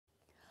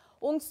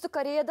Оңтүстік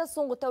Кореяда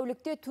соңғы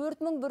тәулікте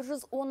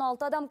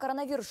 4116 адам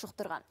коронавирус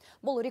жұқтырған.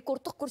 Бұл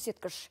рекордтық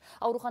көрсеткіш.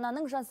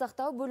 Аурухананың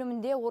жансақтау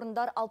бөлімінде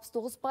орындар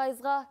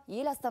 69%-ға,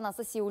 ел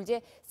астанасы Сеулде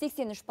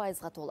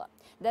 83%-ға толы.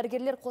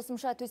 Дәрігерлер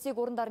қосымша төсек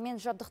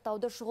орындармен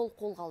жабдықтауды шұғыл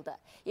қолға алды.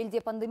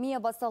 Елде пандемия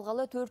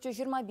басталғалы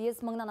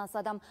 425 мыңнан аса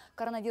адам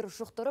коронавирус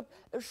жұқтырып,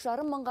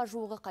 3,5 мыңға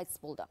жуығы қайтыс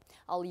болды.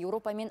 Ал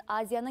Еуропа мен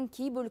Азияның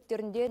кей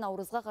бөліктерінде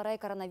наурызға қарай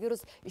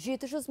коронавирус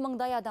 700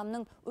 мыңдай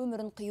адамның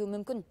өмірін қию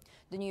мүмкін.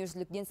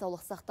 Дүниежүзілік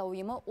денсаулық сақтау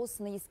ұйымы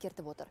осыны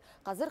ескертіп отыр.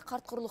 Қазір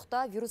қарт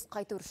құрлықта вирус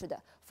қайта өршіді.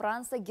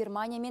 Франция,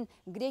 Германия мен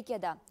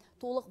Грекияда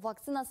толық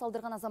вакцина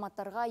салдырған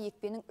азаматтарға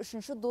екпенің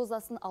 3-ші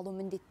дозасын алу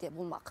міндетті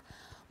болмақ.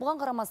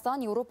 Бұған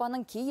қарамастан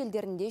Еуропаның кей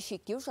елдерінде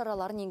шектеу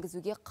шараларын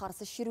енгізуге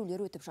қарсы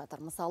шерулер өтіп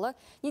жатыр. Мысалы,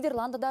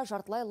 Нидерландыда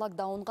жартылай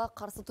локдаунға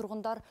қарсы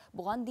тұрғындар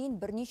бұған дейін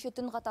бірнеше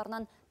түн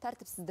қатарынан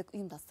тәртіпсіздік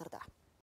ұйымдастырды.